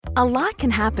A lot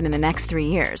can happen in the next 3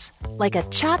 years. Like a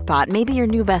chatbot may be your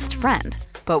new best friend.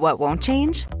 But what won't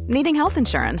change? Needing health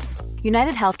insurance.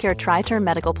 United Healthcare Tri-Term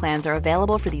Medical Plans are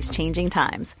available for these changing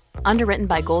times. Underwritten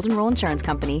by Golden Rule Insurance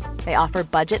Company, they offer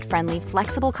budget-friendly,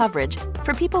 flexible coverage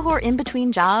for people who are in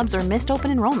between jobs or missed open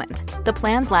enrollment. The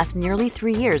plans last nearly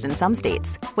 3 years in some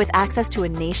states, with access to a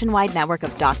nationwide network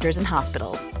of doctors and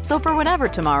hospitals. So for whatever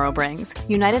tomorrow brings,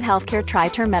 United Healthcare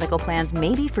Tri-Term Medical Plans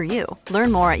may be for you.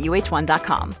 Learn more at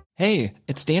uh1.com. Hey,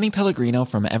 it's Danny Pellegrino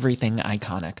from Everything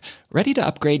Iconic. Ready to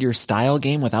upgrade your style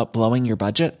game without blowing your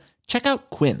budget? Check out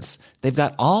Quince. They've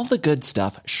got all the good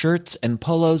stuff, shirts and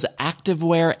polos,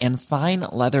 activewear, and fine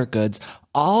leather goods,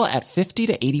 all at 50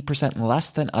 to 80% less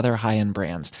than other high-end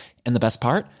brands. And the best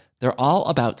part? They're all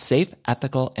about safe,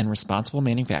 ethical, and responsible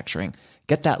manufacturing.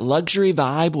 Get that luxury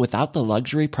vibe without the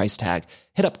luxury price tag.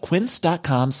 Hit up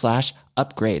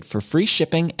quince.com/upgrade for free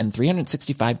shipping and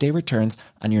 365-day returns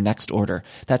on your next order.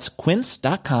 That's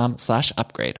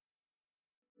quince.com/upgrade.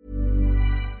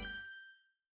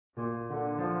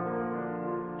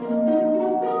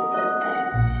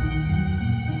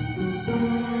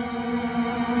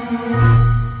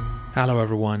 Hello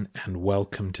everyone, and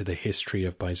welcome to the History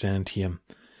of Byzantium,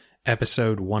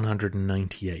 episode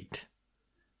 198,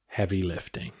 Heavy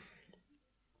Lifting.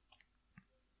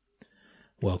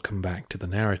 Welcome back to the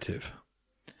narrative.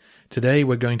 Today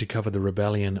we're going to cover the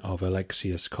rebellion of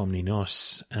Alexius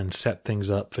Komnenos and set things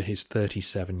up for his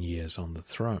 37 years on the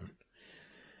throne.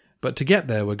 But to get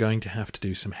there, we're going to have to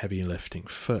do some heavy lifting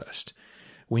first.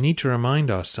 We need to remind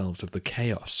ourselves of the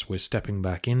chaos we're stepping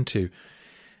back into,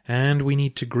 and we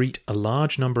need to greet a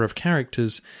large number of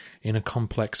characters in a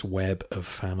complex web of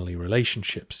family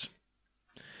relationships.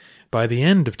 By the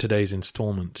end of today's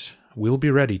installment, we'll be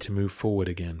ready to move forward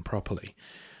again properly,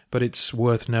 but it's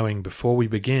worth knowing before we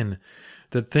begin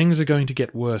that things are going to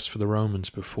get worse for the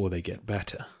Romans before they get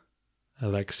better.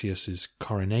 Alexius's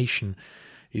coronation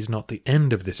is not the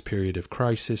end of this period of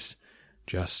crisis,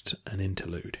 just an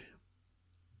interlude.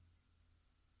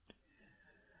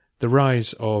 The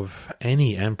rise of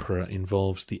any emperor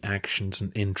involves the actions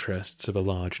and interests of a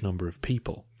large number of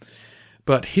people.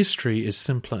 But history is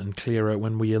simpler and clearer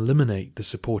when we eliminate the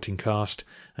supporting cast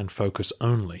and focus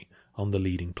only on the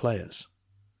leading players.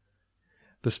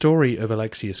 The story of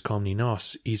Alexius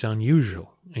Komnenos is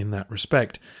unusual in that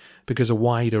respect, because a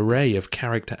wide array of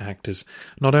character actors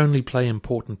not only play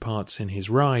important parts in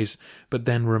his rise, but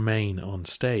then remain on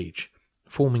stage,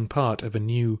 forming part of a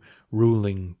new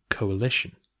ruling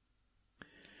coalition.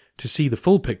 To see the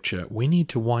full picture, we need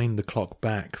to wind the clock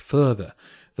back further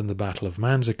than the Battle of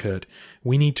Manzikert.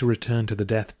 We need to return to the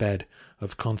deathbed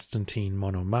of Constantine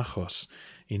Monomachos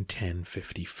in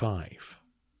 1055.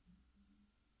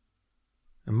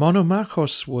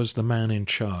 Monomachos was the man in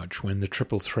charge when the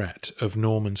triple threat of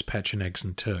Normans, Pechenegs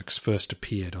and Turks first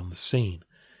appeared on the scene,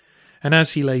 and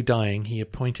as he lay dying he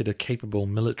appointed a capable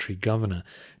military governor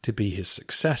to be his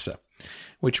successor,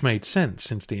 which made sense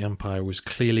since the empire was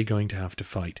clearly going to have to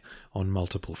fight on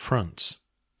multiple fronts.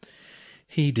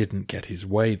 He didn't get his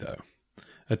way, though.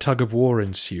 A tug-of-war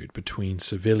ensued between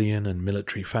civilian and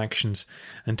military factions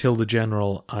until the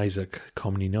general Isaac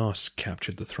Komnenos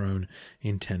captured the throne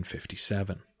in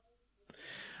 1057.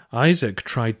 Isaac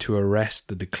tried to arrest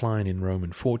the decline in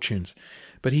Roman fortunes,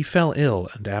 but he fell ill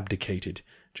and abdicated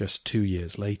just 2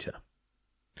 years later.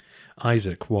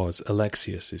 Isaac was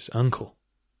Alexius's uncle.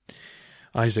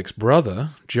 Isaac's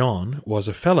brother, John, was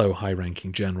a fellow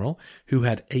high-ranking general who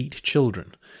had 8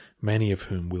 children, many of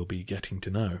whom we'll be getting to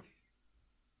know.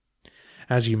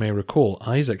 As you may recall,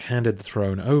 Isaac handed the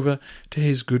throne over to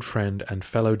his good friend and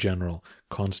fellow general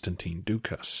Constantine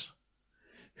Ducas,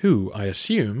 who, I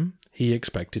assume, he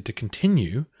expected to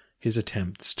continue his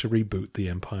attempts to reboot the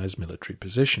empire's military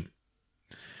position.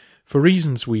 For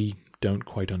reasons we don't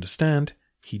quite understand,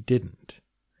 he didn't.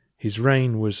 His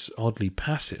reign was oddly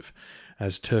passive,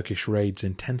 as Turkish raids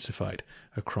intensified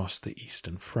across the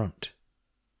Eastern Front.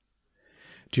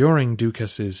 During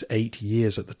Ducas's 8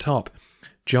 years at the top,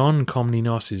 John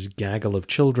Komnenos' gaggle of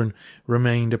children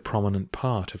remained a prominent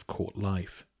part of court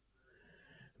life.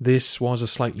 This was a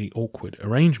slightly awkward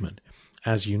arrangement.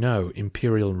 As you know,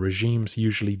 imperial regimes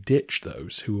usually ditch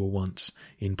those who were once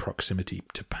in proximity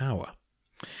to power.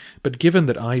 But given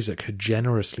that Isaac had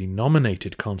generously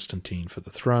nominated Constantine for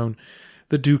the throne,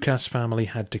 the Ducas family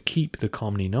had to keep the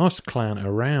Komnenos clan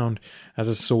around as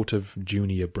a sort of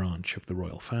junior branch of the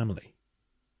royal family.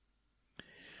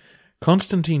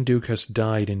 Constantine Ducas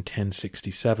died in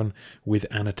 1067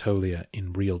 with Anatolia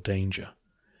in real danger.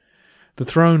 The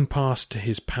throne passed to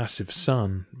his passive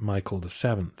son, Michael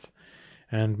VII,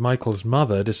 and Michael's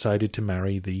mother decided to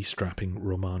marry the strapping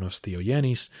Romanos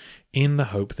Theogenes in the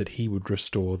hope that he would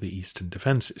restore the eastern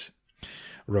defences.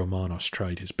 Romanos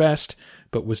tried his best,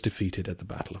 but was defeated at the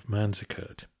Battle of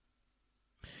Manzikert.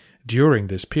 During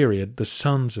this period, the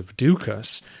sons of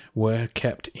Ducas were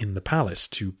kept in the palace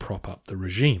to prop up the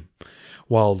regime,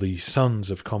 while the sons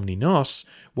of Komnenos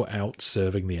were out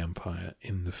serving the empire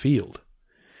in the field.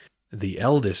 The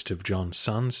eldest of John's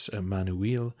sons,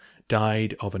 Manuel,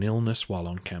 died of an illness while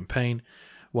on campaign,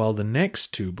 while the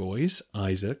next two boys,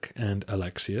 Isaac and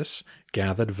Alexius,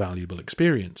 gathered valuable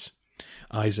experience.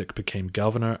 Isaac became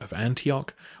governor of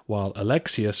Antioch, while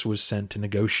Alexius was sent to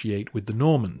negotiate with the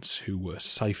Normans, who were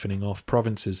siphoning off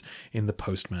provinces in the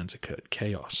post-Manzikert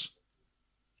chaos.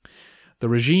 The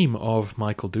regime of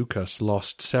Michael Ducas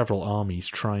lost several armies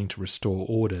trying to restore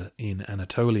order in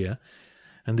Anatolia,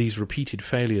 and these repeated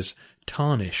failures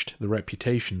tarnished the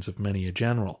reputations of many a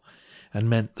general, and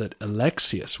meant that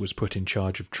Alexius was put in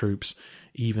charge of troops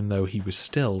even though he was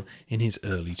still in his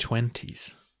early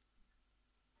 20s.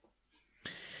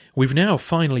 We've now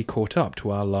finally caught up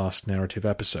to our last narrative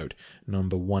episode,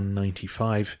 number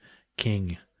 195,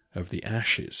 King of the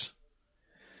Ashes.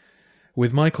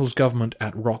 With Michael's government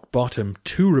at rock bottom,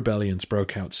 two rebellions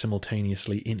broke out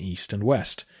simultaneously in east and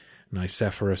west,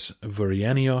 Nicephorus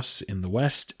Vurianios in the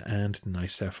west and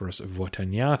Nicephorus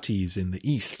Votaniates in the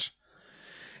east.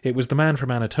 It was the man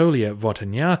from Anatolia,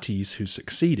 Votaniates, who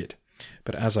succeeded,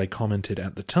 but as I commented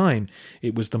at the time,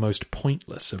 it was the most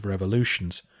pointless of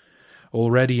revolutions.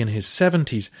 Already in his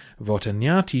 70s,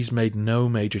 Votaniates made no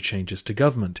major changes to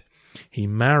government. He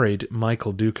married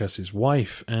Michael Ducas's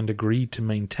wife and agreed to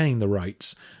maintain the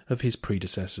rights of his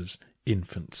predecessor's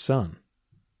infant son.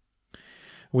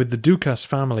 With the Ducas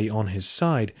family on his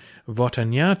side,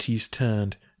 Votaniates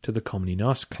turned to the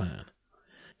Komnenos clan.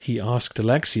 He asked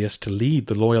Alexius to lead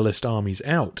the loyalist armies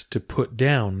out to put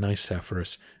down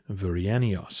Nicephorus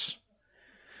Vurianios.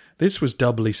 This was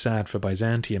doubly sad for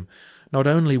Byzantium. Not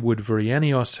only would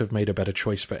Vurianios have made a better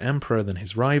choice for emperor than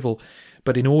his rival,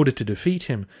 but in order to defeat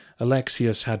him,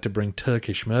 Alexius had to bring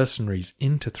Turkish mercenaries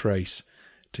into Thrace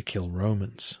to kill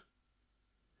Romans.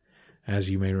 As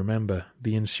you may remember,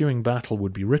 the ensuing battle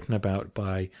would be written about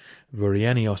by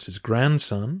Vurianios'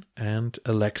 grandson and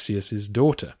Alexius'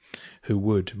 daughter, who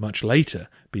would, much later,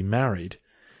 be married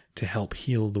to help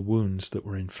heal the wounds that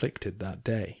were inflicted that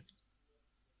day.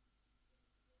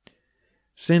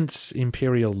 Since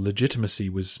imperial legitimacy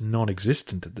was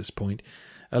non-existent at this point,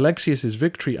 Alexius'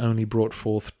 victory only brought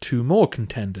forth two more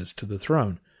contenders to the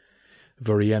throne.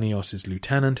 Vurianios'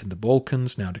 lieutenant in the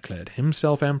Balkans now declared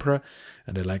himself emperor,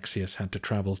 and Alexius had to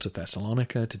travel to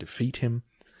Thessalonica to defeat him,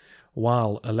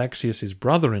 while Alexius'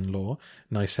 brother-in-law,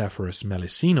 Nicephorus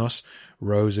Melesinos,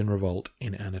 rose in revolt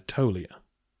in Anatolia.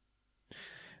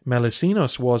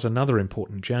 Melesinos was another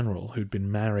important general who'd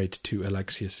been married to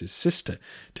Alexius' sister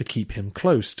to keep him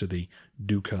close to the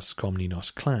Ducas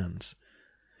Komnenos clans.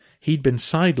 He'd been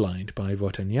sidelined by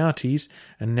Votaniates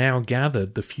and now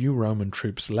gathered the few Roman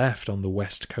troops left on the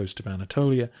west coast of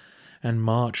Anatolia and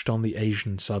marched on the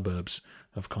Asian suburbs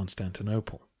of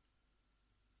Constantinople.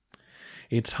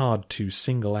 It's hard to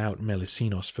single out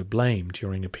Melesinos for blame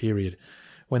during a period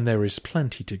when there is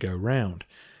plenty to go round,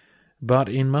 but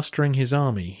in mustering his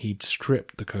army he'd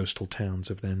stripped the coastal towns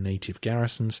of their native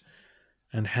garrisons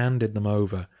and handed them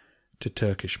over to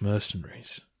Turkish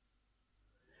mercenaries.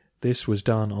 This was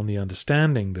done on the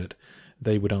understanding that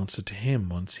they would answer to him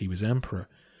once he was emperor,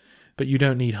 but you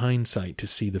don't need hindsight to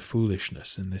see the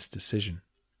foolishness in this decision.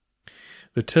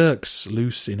 The Turks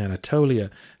loose in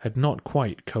Anatolia had not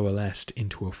quite coalesced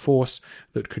into a force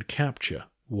that could capture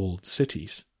walled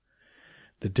cities.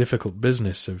 The difficult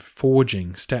business of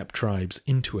forging steppe tribes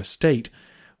into a state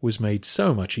was made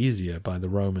so much easier by the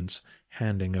Romans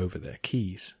handing over their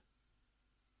keys.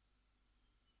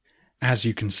 As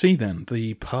you can see then,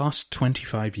 the past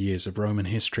 25 years of Roman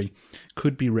history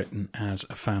could be written as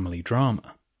a family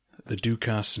drama. The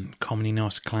Ducas and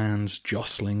Komnenos clans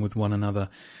jostling with one another,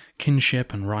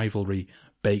 kinship and rivalry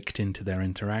baked into their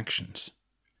interactions.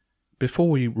 Before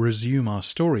we resume our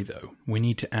story, though, we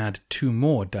need to add two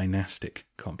more dynastic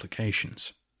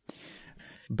complications.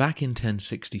 Back in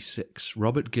 1066,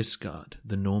 Robert Guiscard,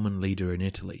 the Norman leader in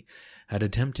Italy, had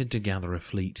attempted to gather a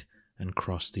fleet and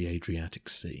cross the Adriatic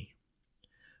Sea.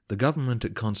 The government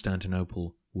at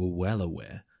Constantinople were well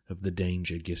aware of the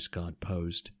danger Guiscard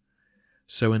posed,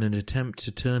 so in an attempt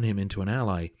to turn him into an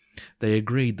ally, they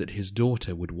agreed that his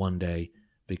daughter would one day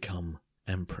become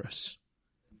empress.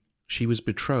 She was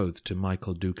betrothed to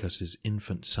Michael Ducas's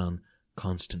infant son,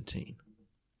 Constantine.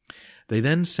 They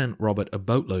then sent Robert a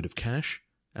boatload of cash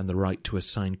and the right to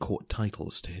assign court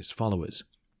titles to his followers.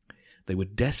 They were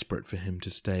desperate for him to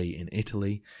stay in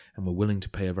Italy and were willing to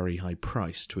pay a very high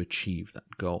price to achieve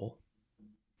that goal.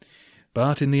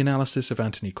 But in the analysis of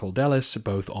Anthony Caldelis,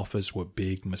 both offers were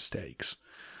big mistakes.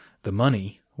 The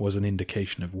money was an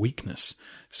indication of weakness,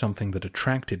 something that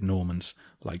attracted Normans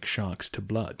like sharks to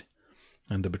blood,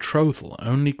 and the betrothal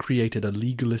only created a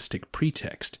legalistic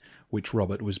pretext which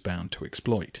Robert was bound to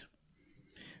exploit.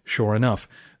 Sure enough,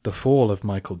 the fall of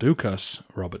Michael Ducas,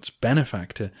 Robert's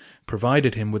benefactor,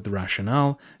 provided him with the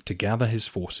rationale to gather his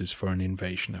forces for an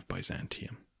invasion of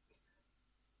Byzantium.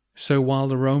 So while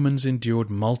the Romans endured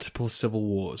multiple civil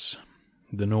wars,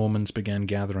 the Normans began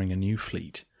gathering a new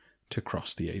fleet to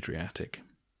cross the Adriatic.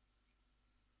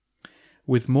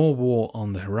 With more war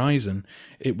on the horizon,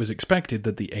 it was expected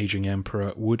that the aging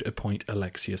emperor would appoint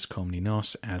Alexius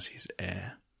Komnenos as his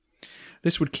heir.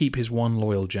 This would keep his one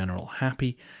loyal general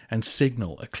happy and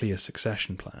signal a clear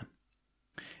succession plan.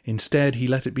 Instead, he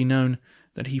let it be known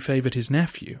that he favoured his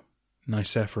nephew,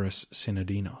 Nicephorus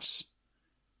Synodinos.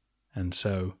 And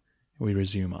so we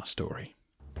resume our story.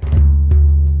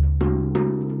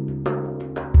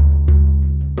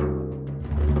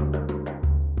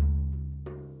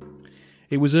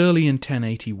 It was early in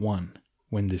 1081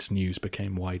 when this news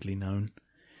became widely known.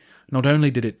 Not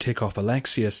only did it tick off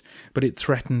Alexius, but it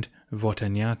threatened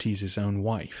Votaniates' own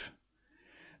wife.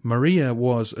 Maria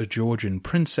was a Georgian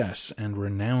princess and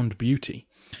renowned beauty,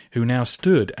 who now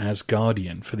stood as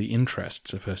guardian for the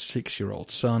interests of her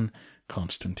 6-year-old son,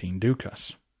 Constantine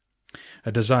Ducas.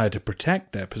 A desire to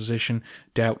protect their position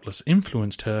doubtless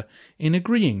influenced her in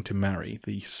agreeing to marry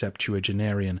the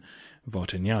septuagenarian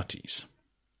Votaniates.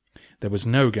 There was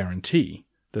no guarantee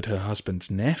that her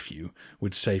husband's nephew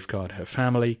would safeguard her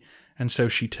family, and so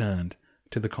she turned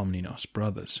to the Komnenos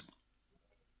brothers.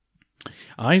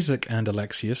 Isaac and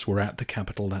Alexius were at the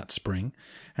capital that spring,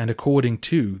 and according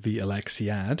to the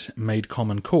Alexiad, made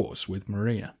common cause with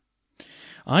Maria.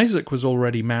 Isaac was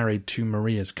already married to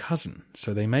Maria's cousin,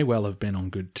 so they may well have been on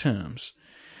good terms.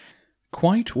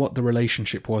 Quite what the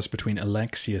relationship was between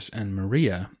Alexius and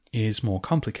Maria is more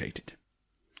complicated.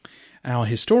 Our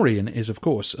historian is, of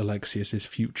course, Alexius's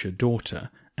future daughter,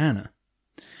 Anna.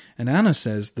 And Anna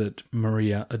says that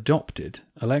Maria adopted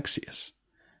Alexius.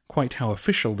 Quite how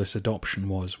official this adoption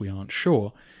was, we aren't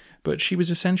sure, but she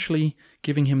was essentially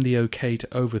giving him the okay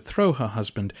to overthrow her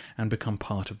husband and become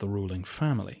part of the ruling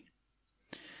family.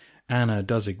 Anna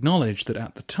does acknowledge that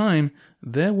at the time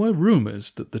there were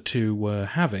rumours that the two were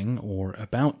having, or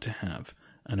about to have,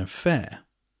 an affair.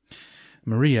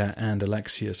 Maria and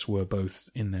Alexius were both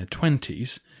in their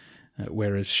 20s,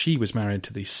 whereas she was married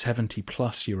to the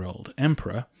 70-plus-year-old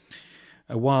emperor,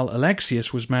 while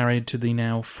Alexius was married to the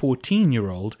now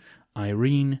 14-year-old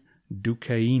Irene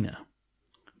Doukaina,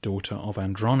 daughter of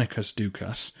Andronicus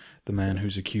Ducas, the man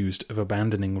who's accused of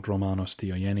abandoning Romanos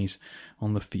Theogenes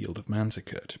on the field of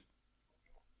Manzikert.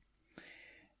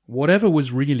 Whatever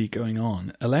was really going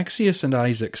on, Alexius and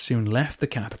Isaac soon left the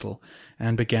capital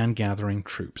and began gathering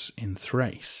troops in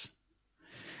Thrace.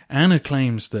 Anna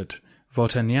claims that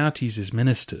Votaniates'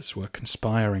 ministers were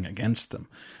conspiring against them,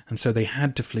 and so they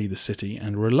had to flee the city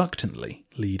and reluctantly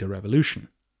lead a revolution.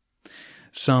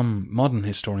 Some modern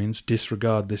historians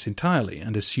disregard this entirely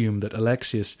and assume that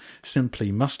Alexius simply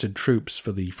mustered troops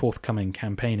for the forthcoming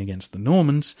campaign against the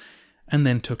Normans and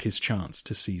then took his chance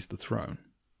to seize the throne.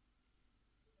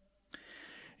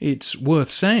 It's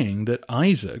worth saying that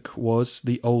Isaac was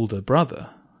the older brother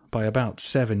by about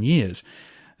 7 years,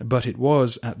 but it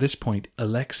was at this point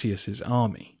Alexius's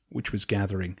army which was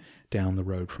gathering down the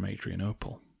road from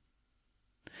Adrianople.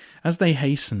 As they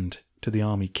hastened to the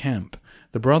army camp,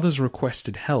 the brothers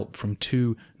requested help from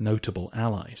 2 notable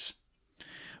allies.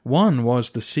 One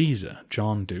was the Caesar,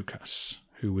 John Ducas,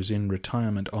 who was in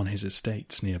retirement on his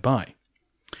estates nearby.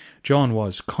 John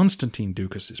was Constantine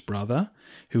Ducas's brother,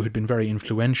 who had been very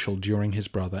influential during his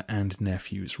brother and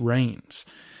nephew's reigns.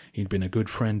 He'd been a good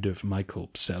friend of Michael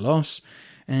Psellos,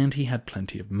 and he had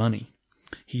plenty of money.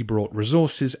 He brought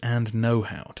resources and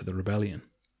know-how to the rebellion.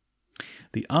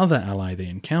 The other ally they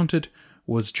encountered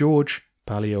was George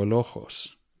Palaiologos.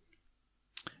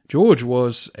 George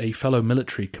was a fellow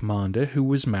military commander who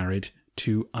was married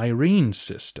to Irene's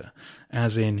sister,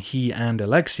 as in he and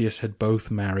Alexius had both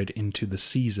married into the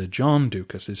Caesar John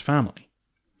Ducas's family.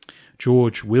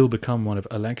 George will become one of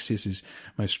Alexius's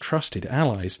most trusted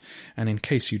allies, and in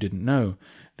case you didn't know,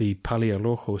 the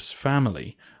Palaiologos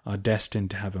family are destined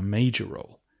to have a major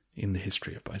role in the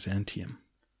history of Byzantium.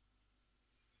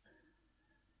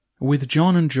 With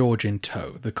John and George in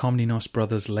tow, the Komnenos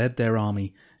brothers led their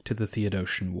army to the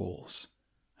Theodosian walls,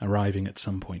 arriving at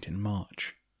some point in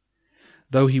March.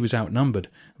 Though he was outnumbered,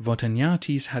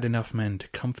 Votaniates had enough men to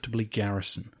comfortably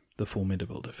garrison the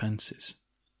formidable defences.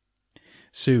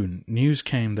 Soon, news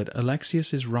came that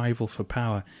Alexius's rival for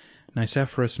power,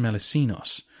 Nicephorus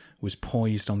Melesinos, was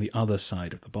poised on the other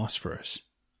side of the Bosphorus.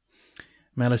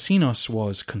 Melesinos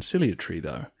was conciliatory,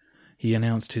 though. He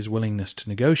announced his willingness to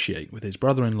negotiate with his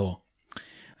brother-in-law.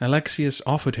 Alexius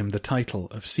offered him the title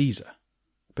of Caesar,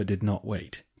 but did not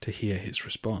wait to hear his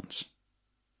response.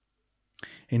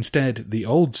 Instead, the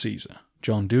old Caesar,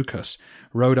 John Ducas,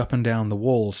 rode up and down the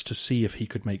walls to see if he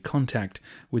could make contact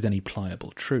with any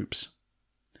pliable troops.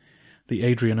 The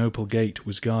Adrianople gate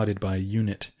was guarded by a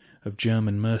unit of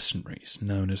German mercenaries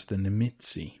known as the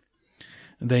Nemitzi.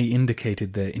 They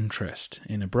indicated their interest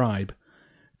in a bribe,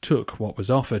 took what was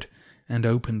offered, and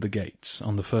opened the gates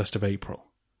on the 1st of April,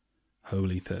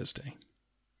 Holy Thursday.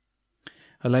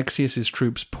 Alexius's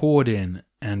troops poured in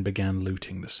and began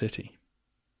looting the city.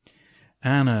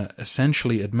 Anna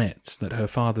essentially admits that her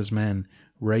father's men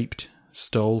raped,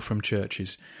 stole from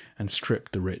churches, and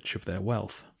stripped the rich of their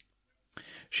wealth.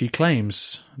 She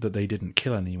claims that they didn't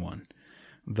kill anyone,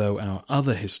 though our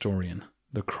other historian,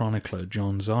 the chronicler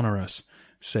John Zonaras,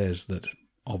 says that,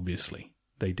 obviously,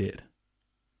 they did.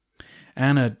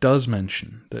 Anna does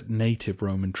mention that native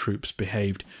Roman troops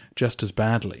behaved just as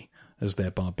badly as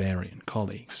their barbarian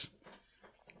colleagues.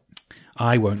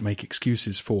 I won't make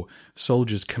excuses for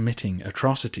soldiers committing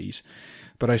atrocities,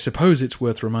 but I suppose it's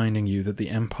worth reminding you that the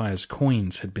empire's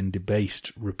coins had been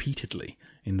debased repeatedly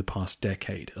in the past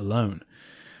decade alone,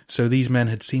 so these men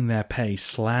had seen their pay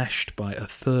slashed by a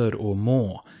third or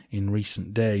more in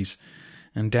recent days,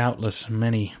 and doubtless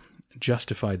many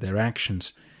justified their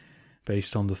actions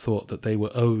based on the thought that they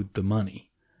were owed the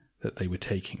money that they were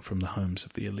taking from the homes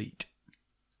of the elite.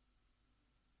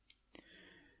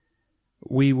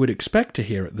 We would expect to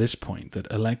hear at this point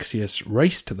that Alexius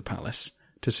raced to the palace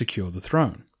to secure the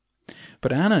throne,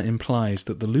 but Anna implies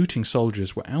that the looting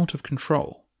soldiers were out of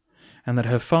control, and that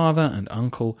her father and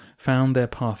uncle found their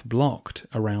path blocked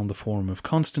around the Forum of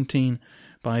Constantine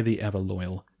by the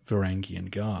ever-loyal Varangian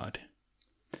Guard.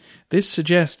 This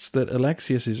suggests that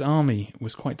Alexius's army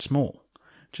was quite small,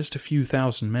 just a few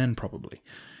thousand men probably.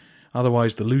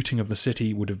 Otherwise the looting of the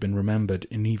city would have been remembered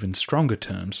in even stronger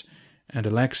terms, and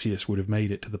Alexius would have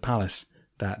made it to the palace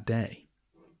that day.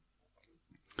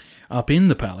 Up in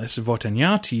the palace,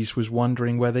 Votaniates was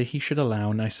wondering whether he should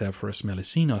allow Nicephorus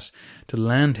Melesinos to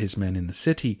land his men in the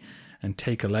city and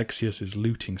take Alexius's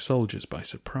looting soldiers by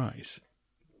surprise.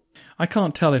 I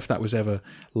can't tell if that was ever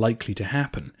likely to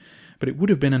happen, but it would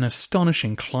have been an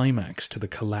astonishing climax to the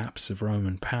collapse of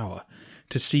Roman power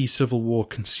to see civil war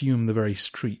consume the very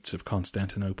streets of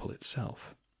Constantinople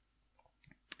itself.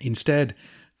 Instead,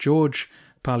 George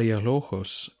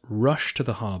Palaiologos rushed to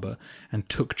the harbour and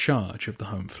took charge of the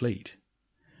home fleet,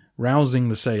 rousing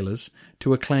the sailors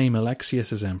to acclaim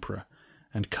Alexius as emperor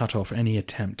and cut off any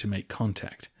attempt to make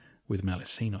contact with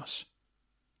Melesinos.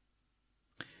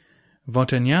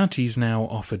 Votaniates now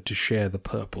offered to share the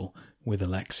purple with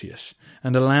Alexius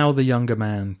and allow the younger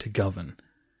man to govern,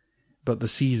 but the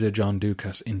Caesar John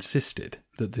Ducas insisted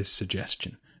that this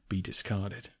suggestion be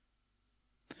discarded.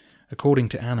 According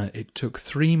to Anna, it took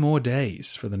 3 more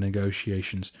days for the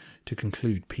negotiations to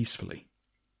conclude peacefully.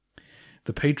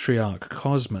 The patriarch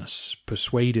Cosmas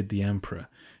persuaded the emperor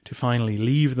to finally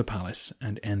leave the palace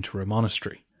and enter a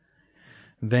monastery.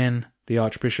 Then the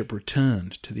archbishop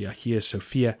returned to the Hagia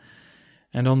Sophia,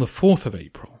 and on the 4th of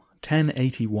April,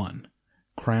 1081,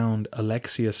 crowned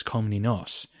Alexius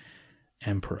Komnenos,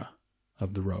 emperor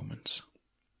of the Romans.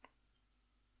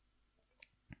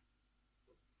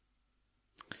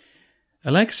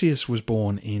 Alexius was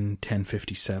born in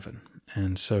 1057,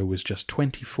 and so was just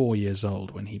 24 years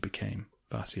old when he became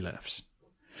Basileus.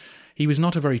 He was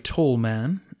not a very tall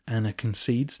man, Anna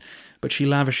concedes, but she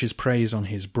lavishes praise on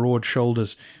his broad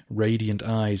shoulders, radiant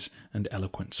eyes, and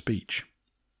eloquent speech.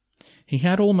 He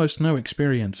had almost no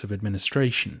experience of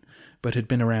administration, but had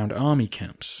been around army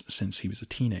camps since he was a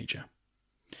teenager.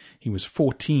 He was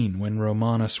 14 when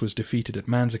Romanus was defeated at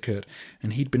Manzikert,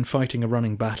 and he'd been fighting a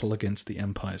running battle against the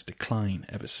empire's decline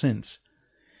ever since.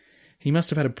 He must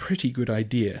have had a pretty good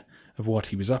idea of what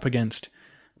he was up against,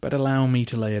 but allow me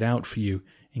to lay it out for you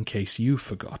in case you've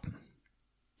forgotten.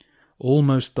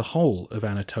 Almost the whole of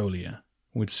Anatolia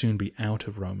would soon be out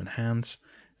of Roman hands,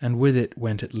 and with it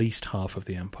went at least half of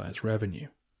the empire's revenue.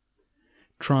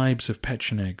 Tribes of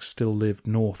Pechenegs still lived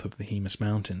north of the Haemus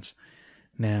Mountains,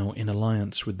 now in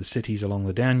alliance with the cities along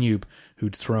the Danube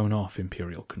who'd thrown off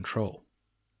imperial control.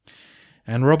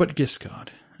 And Robert Guiscard,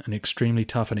 an extremely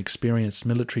tough and experienced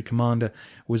military commander,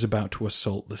 was about to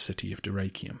assault the city of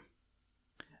Dyrrhachium,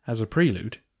 as a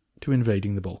prelude to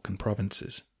invading the Balkan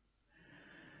provinces.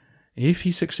 If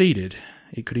he succeeded,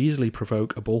 it could easily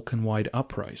provoke a Balkan-wide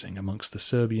uprising amongst the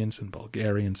Serbians and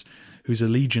Bulgarians whose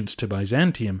allegiance to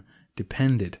Byzantium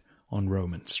depended on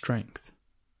Roman strength.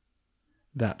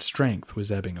 That strength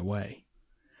was ebbing away.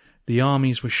 The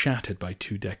armies were shattered by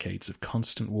 2 decades of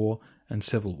constant war and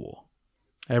civil war.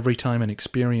 Every time an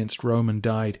experienced Roman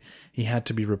died, he had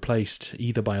to be replaced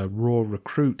either by a raw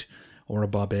recruit or a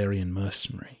barbarian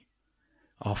mercenary.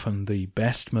 Often the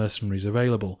best mercenaries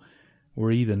available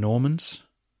were either Normans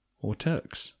or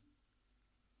Turks.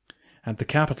 At the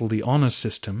capital, the honours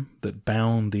system that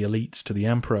bound the elites to the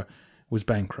emperor was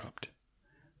bankrupt.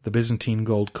 The Byzantine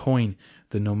gold coin,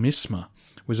 the nomisma,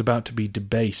 was about to be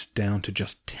debased down to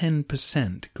just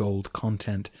 10% gold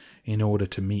content in order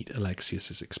to meet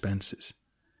Alexius's expenses.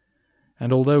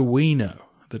 And although we know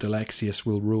that Alexius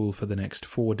will rule for the next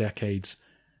 4 decades,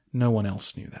 no one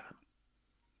else knew that.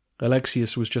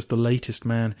 Alexius was just the latest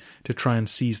man to try and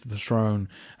seize the throne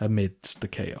amidst the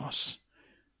chaos.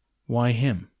 Why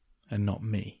him and not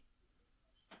me?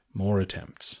 More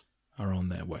attempts are on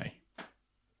their way.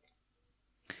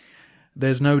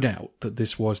 There's no doubt that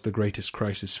this was the greatest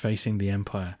crisis facing the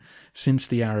empire since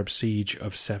the Arab siege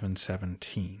of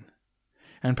 717.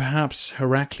 And perhaps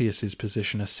Heraclius's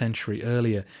position a century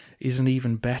earlier is an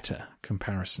even better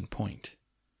comparison point.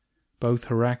 Both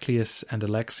Heraclius and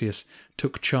Alexius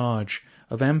took charge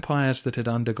of empires that had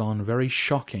undergone very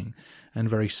shocking and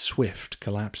very swift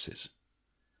collapses.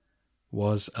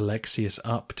 Was Alexius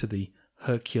up to the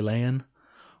Herculean,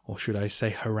 or should I say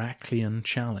Heraclean,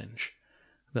 challenge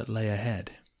that lay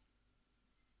ahead?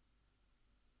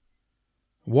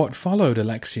 What followed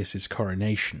Alexius's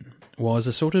coronation was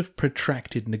a sort of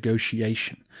protracted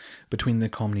negotiation between the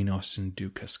Komnenos and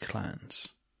Doukas clans.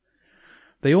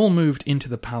 They all moved into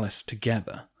the palace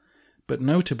together, but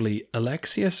notably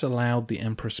Alexius allowed the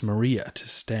Empress Maria to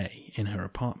stay in her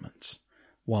apartments,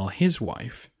 while his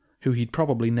wife, who he'd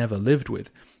probably never lived with,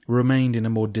 remained in a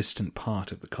more distant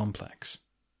part of the complex.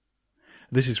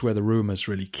 This is where the rumours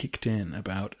really kicked in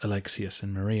about Alexius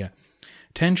and Maria.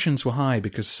 Tensions were high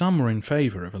because some were in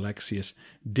favour of Alexius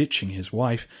ditching his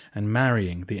wife and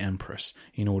marrying the Empress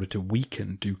in order to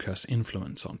weaken Doukas'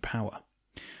 influence on power.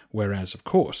 Whereas, of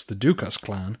course, the Doukas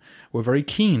clan were very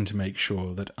keen to make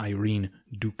sure that Irene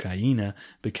Doukaina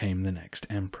became the next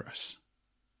empress.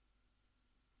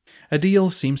 A deal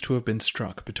seems to have been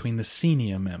struck between the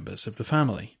senior members of the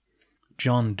family.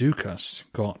 John Doukas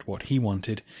got what he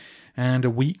wanted, and a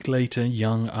week later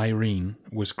young Irene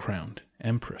was crowned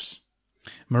empress.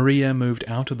 Maria moved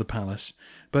out of the palace,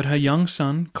 but her young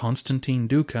son, Constantine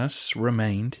Doukas,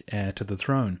 remained heir to the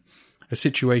throne, a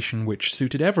situation which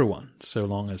suited everyone so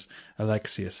long as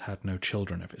Alexius had no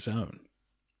children of his own.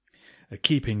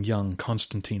 Keeping young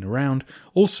Constantine around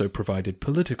also provided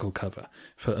political cover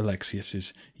for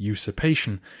Alexius's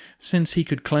usurpation, since he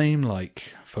could claim,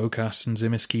 like Phocas and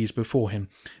Tzimiskes before him,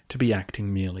 to be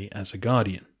acting merely as a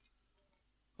guardian.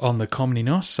 On the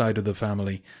Komnenos side of the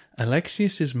family,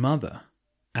 Alexius's mother,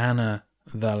 Anna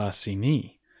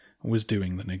Thalassini, was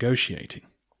doing the negotiating.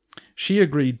 She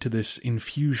agreed to this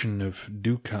infusion of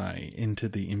Doukai into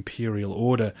the imperial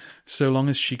order so long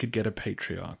as she could get a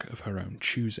patriarch of her own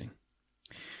choosing.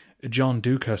 John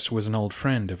Doukas was an old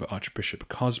friend of Archbishop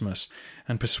Cosmas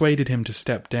and persuaded him to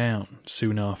step down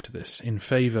soon after this in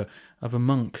favour of a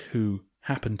monk who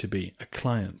happened to be a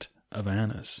client of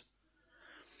Anna's.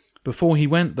 Before he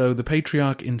went, though, the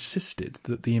patriarch insisted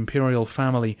that the imperial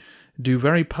family do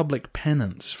very public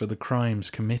penance for the crimes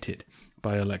committed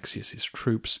by Alexius's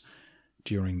troops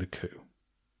during the coup.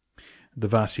 The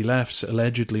Vasilevs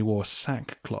allegedly wore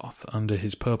sackcloth under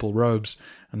his purple robes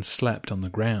and slept on the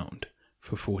ground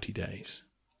for 40 days.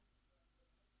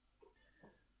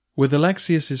 With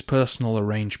Alexius's personal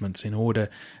arrangements in order,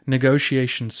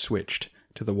 negotiations switched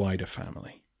to the wider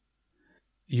family.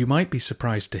 You might be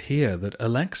surprised to hear that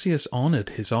Alexius honoured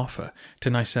his offer to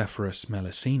Nicephorus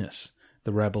Melissenus,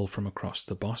 the rebel from across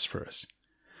the Bosphorus.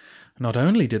 Not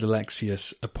only did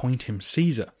Alexius appoint him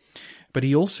Caesar, but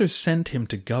he also sent him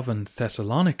to govern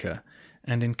Thessalonica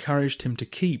and encouraged him to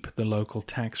keep the local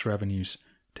tax revenues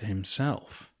to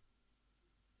himself.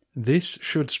 This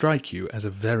should strike you as a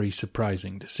very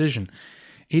surprising decision.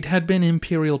 It had been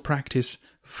imperial practice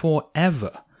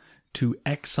forever to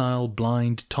exile,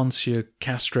 blind, tonsure,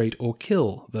 castrate, or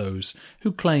kill those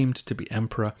who claimed to be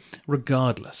emperor,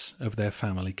 regardless of their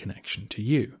family connection to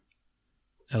you.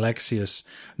 Alexius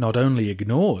not only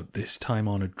ignored this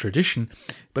time-honoured tradition,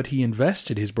 but he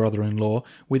invested his brother-in-law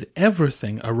with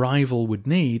everything a rival would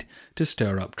need to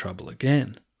stir up trouble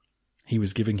again. He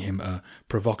was giving him a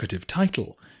provocative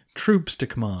title, troops to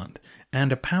command,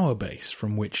 and a power base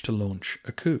from which to launch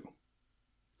a coup.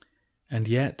 And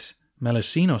yet,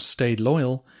 Melesinos stayed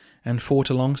loyal and fought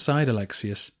alongside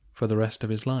Alexius for the rest of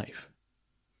his life.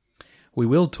 We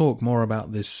will talk more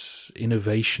about this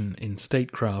innovation in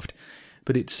statecraft,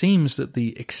 but it seems that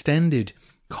the extended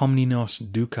Komnenos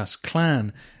Doukas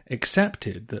clan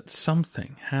accepted that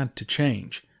something had to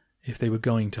change if they were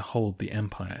going to hold the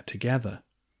empire together.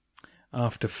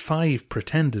 After 5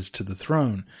 pretenders to the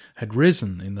throne had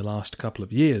risen in the last couple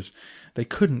of years, they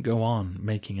couldn't go on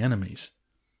making enemies.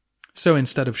 So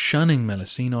instead of shunning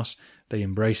Melesinos, they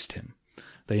embraced him.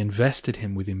 They invested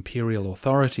him with imperial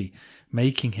authority,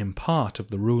 making him part of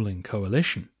the ruling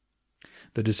coalition.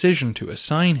 The decision to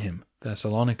assign him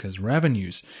Thessalonica's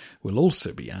revenues will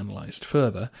also be analysed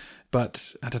further,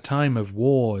 but at a time of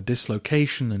war,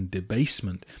 dislocation and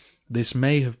debasement, this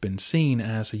may have been seen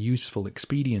as a useful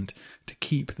expedient to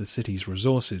keep the city's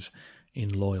resources in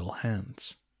loyal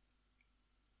hands.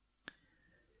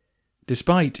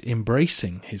 Despite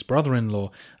embracing his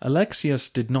brother-in-law,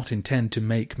 Alexios did not intend to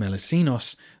make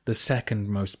Melesinos the second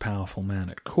most powerful man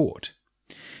at court.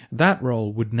 That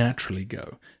role would naturally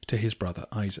go to his brother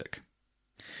Isaac.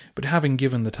 But having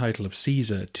given the title of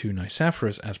Caesar to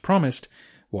Nicephorus as promised,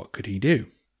 what could he do?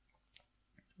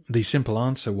 The simple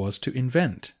answer was to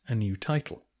invent a new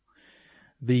title.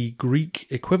 The Greek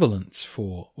equivalents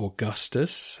for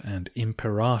Augustus and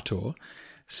Imperator,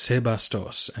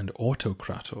 Sebastos and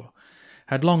Autokrator,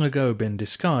 had long ago been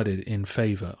discarded in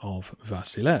favour of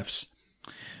Vasilevs,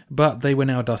 but they were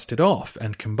now dusted off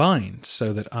and combined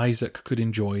so that Isaac could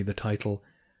enjoy the title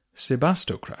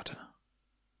Sebastocrator.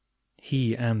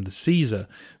 He and the Caesar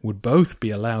would both be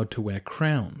allowed to wear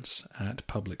crowns at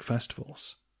public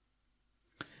festivals.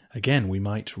 Again, we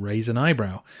might raise an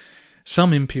eyebrow.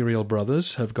 Some imperial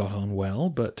brothers have got on well,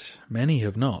 but many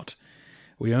have not.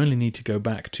 We only need to go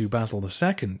back to Basil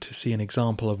II to see an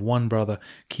example of one brother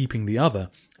keeping the other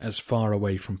as far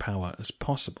away from power as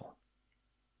possible.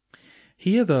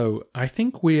 Here, though, I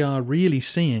think we are really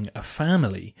seeing a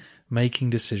family making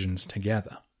decisions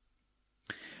together.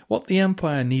 What the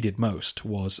empire needed most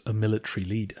was a military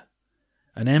leader,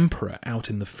 an emperor out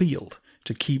in the field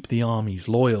to keep the armies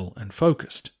loyal and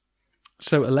focused.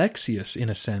 So Alexius, in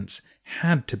a sense,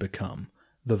 had to become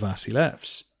the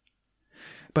Vasilevs.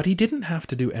 But he didn't have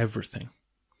to do everything.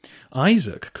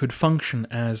 Isaac could function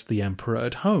as the emperor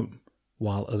at home,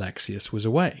 while Alexius was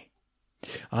away.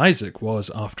 Isaac was,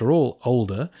 after all,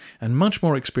 older and much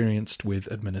more experienced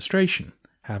with administration,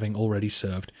 having already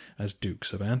served as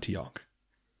dukes of Antioch.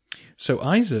 So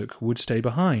Isaac would stay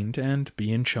behind and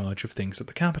be in charge of things at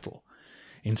the capital.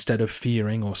 Instead of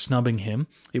fearing or snubbing him,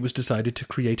 it was decided to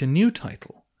create a new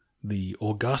title, the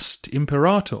August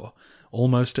Imperator,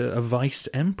 almost a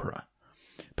vice-emperor.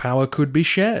 Power could be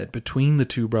shared between the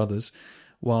two brothers,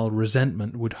 while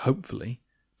resentment would hopefully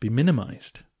be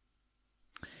minimized.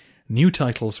 New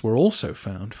titles were also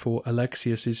found for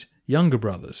Alexius's younger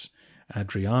brothers,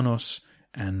 Adrianos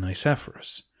and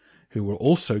Nicephorus, who were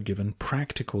also given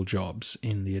practical jobs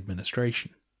in the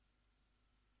administration.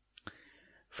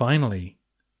 Finally,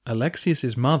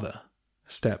 Alexius's mother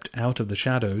stepped out of the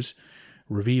shadows,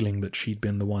 revealing that she'd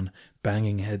been the one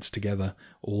banging heads together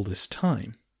all this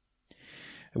time.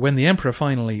 When the emperor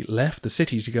finally left the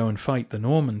city to go and fight the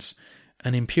Normans,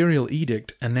 an imperial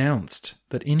edict announced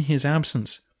that in his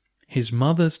absence, his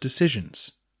mother's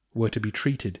decisions were to be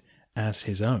treated as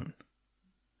his own.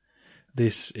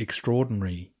 This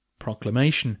extraordinary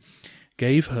proclamation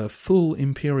gave her full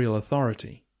imperial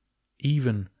authority,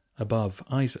 even above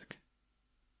Isaac.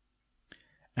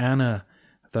 Anna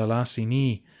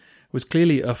Thalasini was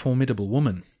clearly a formidable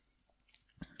woman.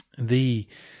 The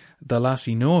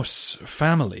Thalasinos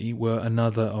family were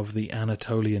another of the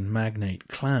Anatolian magnate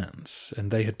clans,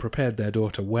 and they had prepared their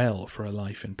daughter well for a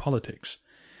life in politics.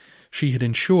 She had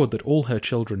ensured that all her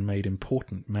children made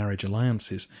important marriage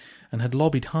alliances, and had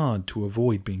lobbied hard to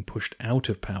avoid being pushed out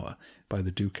of power by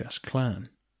the Doukas clan.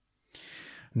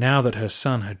 Now that her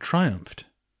son had triumphed,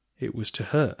 it was to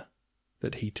her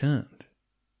that he turned.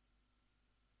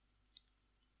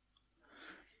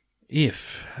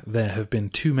 If there have been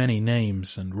too many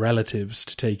names and relatives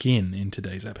to take in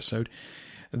today's episode,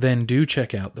 then do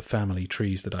check out the family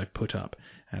trees that I've put up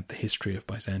at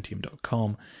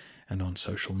thehistoryofbyzantium.com and on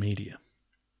social media.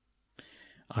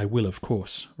 I will, of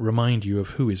course, remind you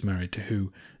of who is married to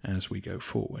who as we go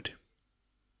forward.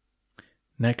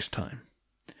 Next time,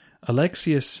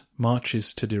 Alexius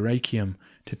marches to Dyrrhachium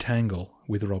to tangle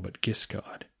with Robert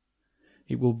Guiscard.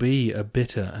 It will be a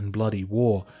bitter and bloody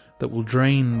war that will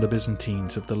drain the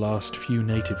Byzantines of the last few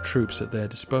native troops at their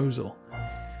disposal.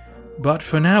 But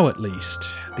for now at least,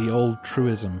 the old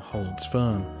truism holds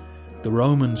firm. The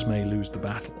Romans may lose the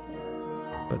battle,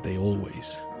 but they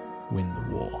always win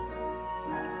the war.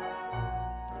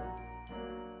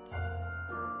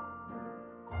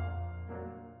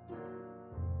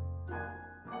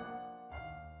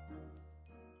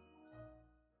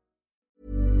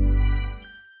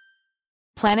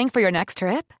 Planning for your next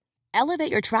trip?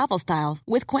 Elevate your travel style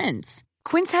with Quince.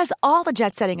 Quince has all the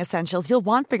jet-setting essentials you'll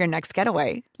want for your next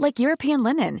getaway, like European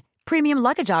linen, premium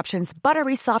luggage options,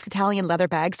 buttery soft Italian leather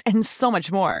bags, and so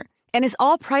much more. And is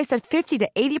all priced at 50 to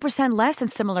 80% less than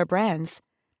similar brands.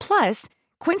 Plus,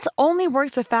 Quince only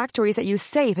works with factories that use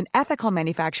safe and ethical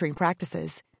manufacturing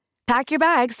practices. Pack your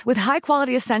bags with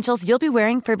high-quality essentials you'll be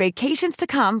wearing for vacations to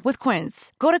come with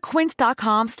Quince. Go to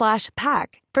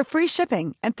quince.com/pack for free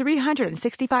shipping and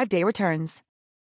 365-day returns.